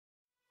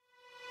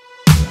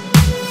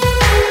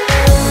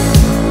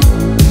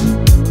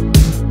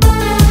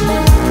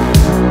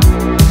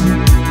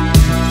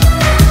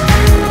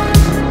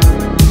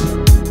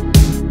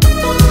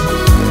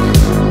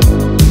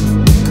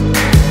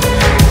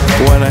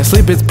I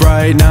sleep it's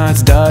bright, now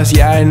it's dusk,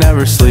 yeah I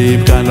never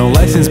sleep. Got no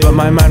license but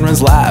my mind runs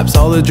laps,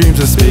 all the dreams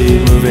of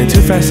speed. Moving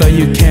too fast so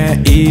you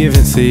can't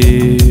even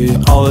see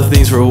all the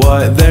things for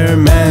what they're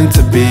meant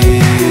to be.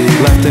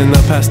 Left in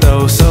the past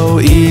oh so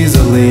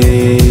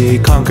easily,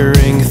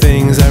 conquering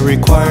things that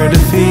require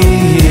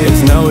defeat.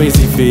 It's no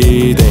easy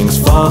feat,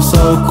 things fall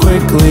so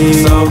quickly,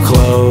 so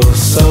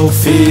close, so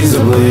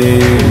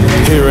feasibly.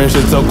 Hearing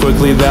shit so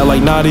quickly that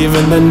like not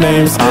even the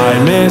names.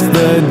 I miss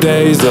the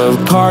days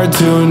of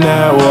Cartoon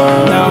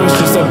Network. Now it's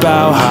just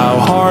about how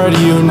hard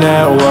you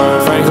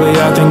network. Frankly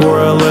I think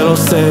we're a little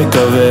sick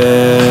of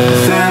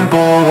it.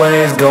 Simple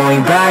ways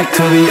going back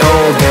to the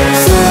old days.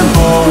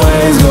 Simple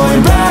ways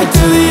going back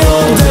to the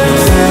old days.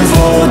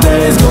 Simple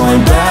days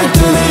going back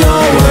to the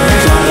old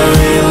ways. Trying to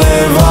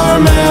relive our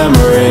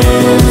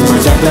memories,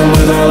 Protect them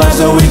with our lives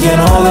so we can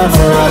hold them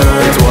forever.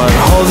 it's what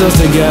holds us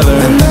together,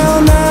 And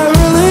they'll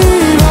never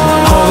leave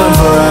us. hold them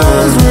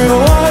forever. Real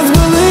ones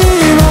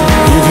believe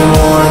us. You can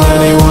warn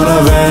anyone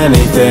of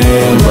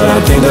anything, but I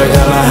think they're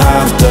gonna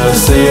have to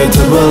see it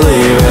to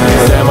believe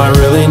it. Damn, I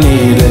really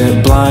need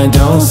it. Blind,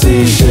 don't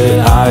see shit,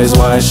 eyes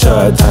wide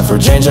shut. Time for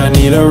change, I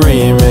need a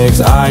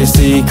remix. I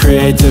see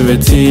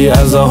creativity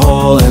as a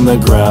hole in the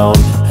ground,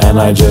 and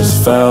I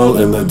just fell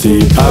in the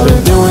deep. I've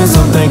been doing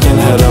some thinking,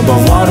 head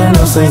above water,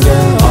 no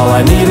sinking. All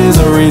I need is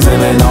a reason,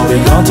 and I'll be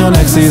gone till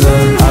next season.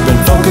 I've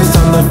been focused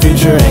on the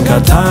future, ain't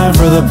got time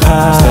for the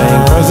past.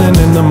 Staying present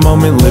in the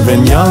moment,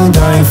 living young,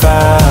 dying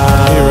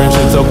fast. Hearing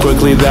shit so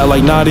quickly that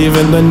like not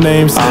even the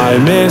names. I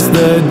miss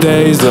the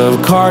days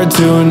of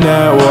Cartoon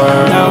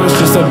Network. Now it's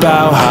just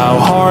about how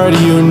hard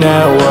you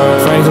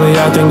network. Frankly,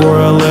 I think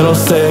we're a little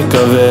sick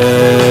of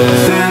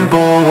it.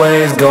 Simple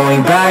ways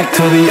going back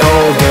to the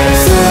old days.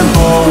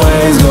 Simple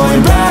ways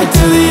going back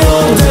to the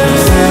old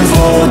days.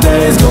 Simple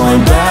days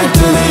going back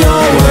to the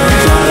old ways.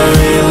 Trying to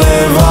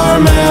relive our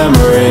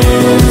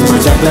memories,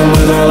 Protect them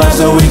with our lives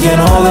so we can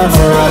hold them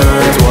forever.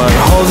 it's what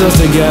holds us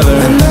together,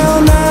 And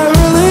they'll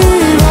never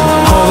leave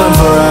us. hold them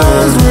forever.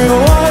 Real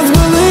ones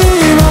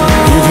believe us.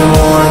 You can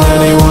warn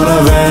anyone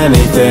of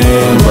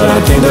anything, but I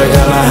think they're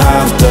gonna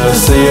have to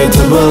see it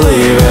to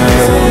believe it.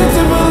 See it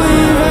to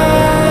believe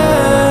it.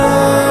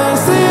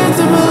 See it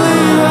to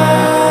believe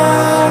it.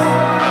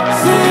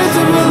 See it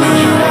to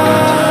believe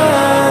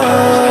it.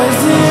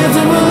 See it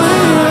to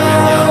believe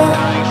it.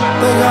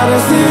 They gotta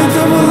see it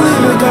to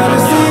believe it. Gotta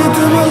see it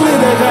to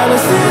believe it. Gotta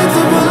see it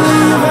to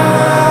believe it.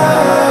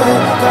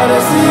 Gotta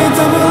see it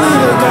to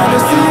believe it. Gotta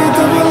see it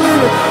to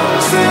believe it.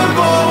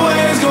 Simple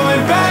ways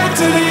going back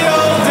to the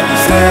old days.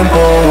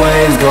 Simple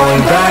ways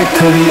going back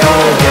to the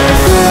old days.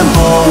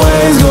 Simple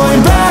ways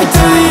going back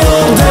to the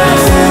old days.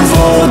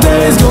 Simple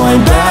days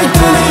going back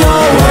to the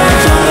old ways.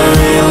 Trying to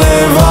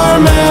relive our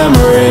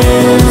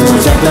memories,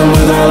 Protect them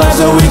with our lives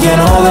so we can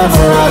hold them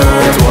forever.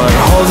 it's what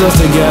holds us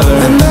together.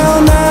 And